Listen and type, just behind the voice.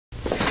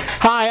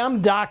Hi,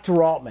 I'm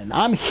Dr. Altman.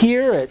 I'm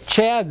here at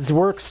Chad's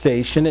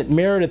workstation at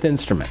Meredith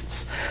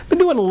Instruments. Been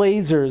doing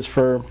lasers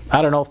for,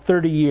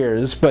 30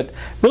 years, but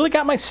really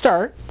got my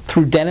start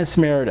through Dennis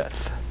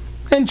Meredith.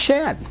 And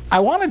Chad, I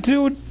wanted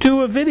to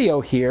do a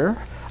video here.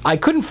 I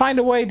couldn't find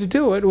a way to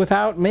do it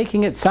without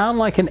making it sound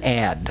like an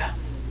ad.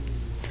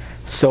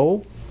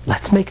 So,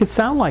 let's make it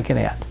sound like an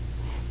ad,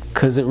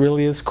 because it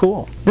really is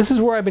cool. This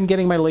is where I've been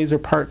getting my laser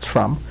parts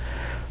from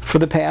for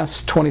the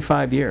past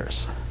 25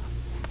 years.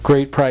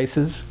 Great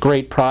prices,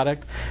 great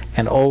product,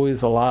 and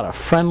always a lot of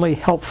friendly,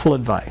 helpful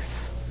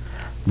advice.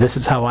 This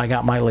is how I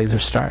got my laser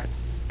start.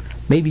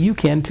 Maybe you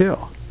can too.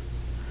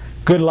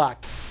 Good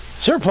luck.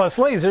 Surplus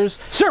lasers,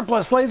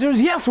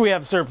 yes we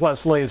have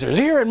surplus lasers.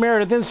 Here at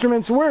Meredith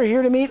Instruments, we're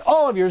here to meet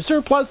all of your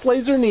surplus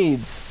laser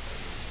needs.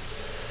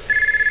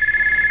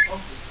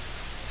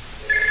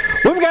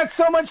 We've got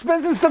so much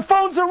business, the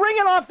phones are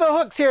ringing off the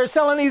hooks here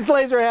selling these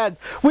laser heads.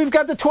 We've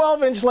got the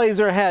 12-inch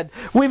laser head.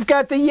 We've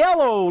got the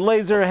yellow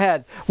laser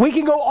head. We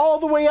can go all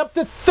the way up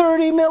to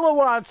 30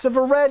 milliwatts of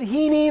a red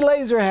Heaney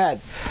laser head.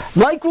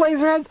 Like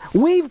laser heads,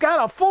 we've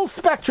got a full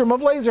spectrum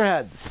of laser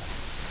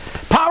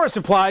heads. Power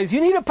supplies.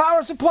 You need a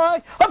power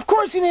supply? Of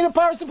course you need a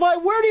power supply.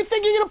 Where do you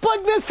think you're going to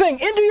plug this thing?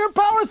 Into your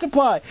power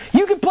supply.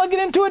 You can plug it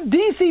into a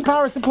DC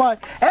power supply,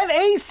 an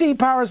AC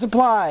power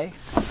supply.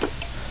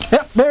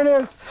 Yep, there it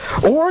is.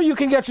 Or you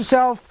can get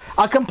yourself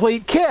a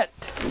complete kit.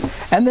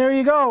 And there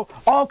you go,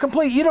 all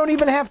complete. You don't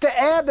even have to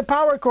add the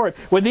power cord.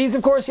 With these,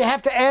 of course, you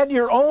have to add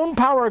your own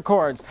power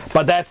cords.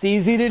 But that's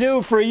easy to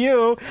do for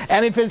you.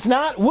 And if it's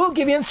not, we'll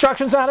give you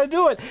instructions on how to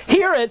do it.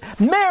 Here at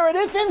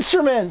Meredith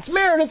Instruments.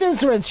 Meredith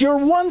Instruments, your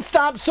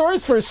one-stop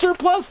source for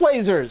surplus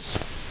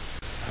lasers.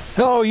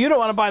 Oh, you don't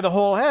want to buy the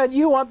whole head.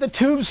 You want the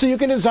tubes so you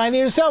can design it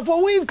yourself.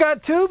 Well, we've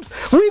got tubes.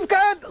 We've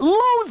got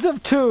loads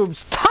of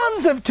tubes,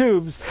 tons of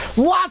tubes,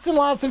 lots and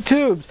lots of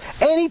tubes.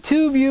 Any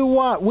tube you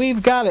want,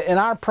 we've got it, and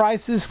our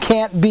prices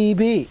can't be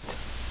beat.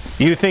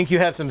 You think you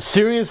have some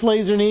serious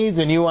laser needs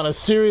and you want a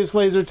serious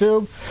laser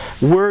tube?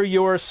 We're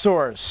your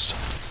source.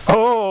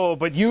 Oh,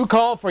 but you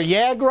call for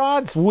YAG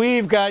rods?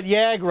 We've got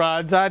YAG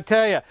rods, I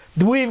tell you.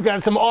 We've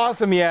got some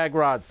awesome YAG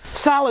rods.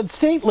 Solid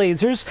state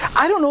lasers?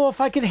 I don't know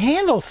if I could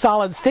handle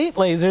solid state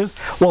lasers.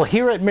 Well,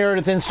 here at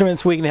Meredith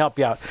Instruments, we can help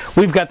you out.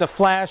 We've got the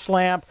flash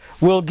lamp,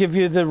 we'll give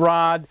you the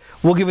rod,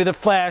 we'll give you the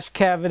flash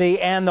cavity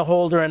and the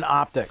holder and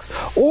optics.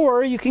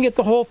 Or you can get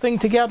the whole thing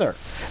together.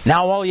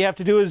 Now all you have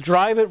to do is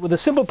drive it with a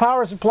simple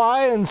power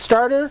supply and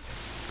starter.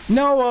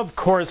 No, of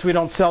course we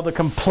don't sell the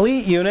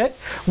complete unit.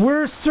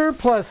 We're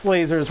surplus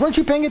lasers. Weren't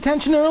you paying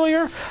attention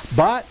earlier?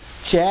 But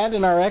Chad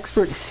and our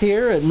experts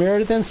here at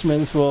Meredith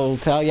Instruments will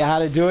tell you how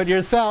to do it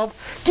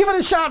yourself. Give it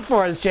a shot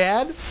for us,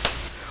 Chad.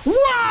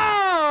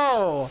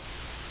 Whoa!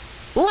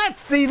 Let's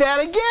see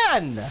that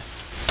again.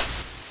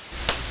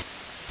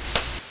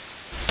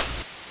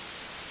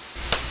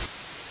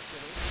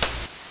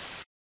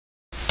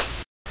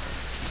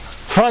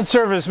 Front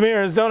surface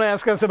mirrors, don't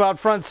ask us about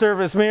front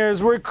surface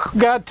mirrors. We've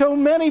got too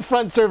many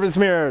front surface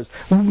mirrors.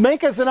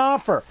 Make us an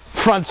offer.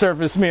 Front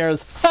surface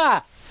mirrors.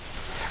 Ha!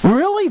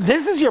 Really?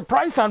 This is your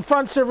price on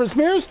front surface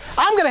mirrors?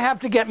 I'm going to have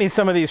to get me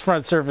some of these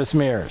front surface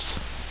mirrors.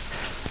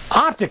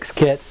 Optics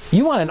kit.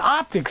 You want an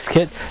optics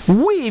kit?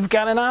 We've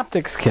got an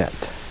optics kit.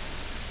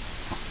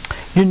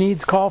 Your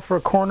needs call for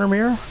a corner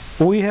mirror?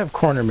 We have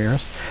corner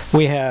mirrors.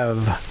 We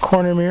have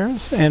corner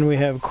mirrors and we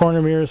have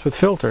corner mirrors with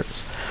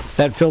filters.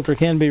 That filter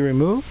can be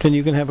removed and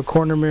you can have a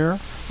corner mirror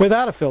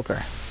without a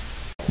filter.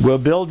 We'll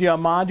build you a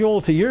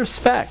module to your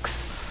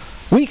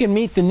specs. We can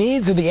meet the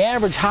needs of the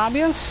average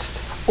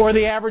hobbyist or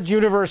the average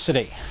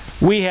university.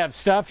 We have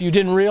stuff you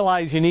didn't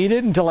realize you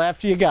needed until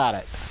after you got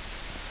it.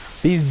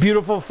 These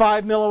beautiful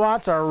 5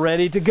 milliwatts are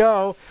ready to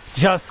go.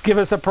 Just give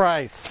us a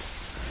price.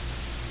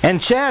 And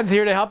Chad's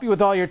here to help you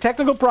with all your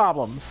technical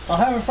problems. I'll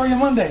have it for you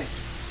Monday.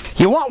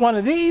 You want one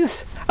of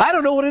these? I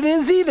don't know what it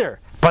is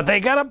either, but they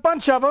got a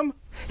bunch of them.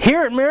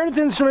 Here at Meredith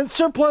Instruments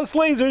Surplus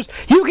Lasers,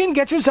 you can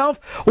get yourself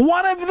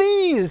one of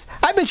these.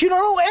 I bet you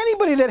don't know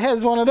anybody that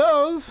has one of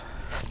those.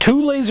 2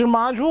 laser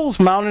modules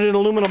mounted in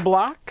aluminum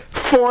block,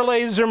 4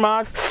 laser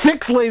modules,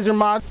 6 laser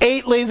modules,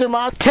 8 laser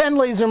modules, 10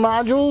 laser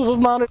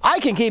modules mounted. I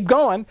can keep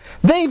going.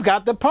 They've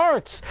got the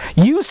parts.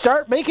 You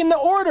start making the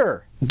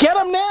order. Get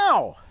them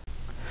now.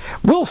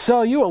 We'll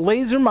sell you a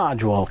laser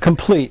module,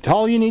 complete.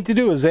 All you need to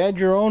do is add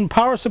your own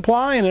power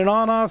supply and an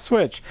on-off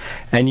switch,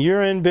 and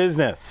you're in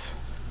business.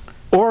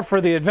 Or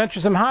for the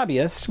adventuresome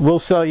hobbyist, we'll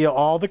sell you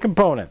all the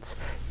components.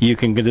 You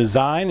can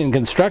design and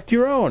construct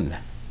your own.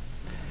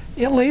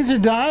 Yeah, laser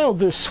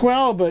diodes are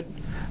swell, but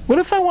what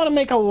if I want to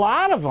make a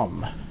lot of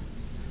them?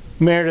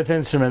 Meredith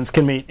Instruments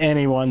can meet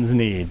anyone's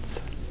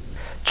needs.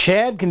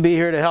 Chad can be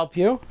here to help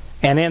you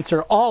and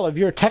answer all of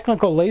your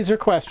technical laser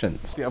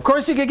questions. Of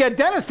course, you could get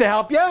Dennis to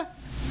help you.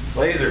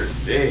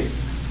 Lasers,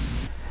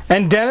 Dave.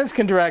 And Dennis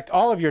can direct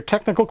all of your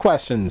technical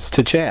questions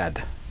to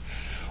Chad.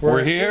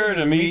 We're here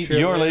to meet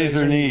your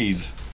laser needs.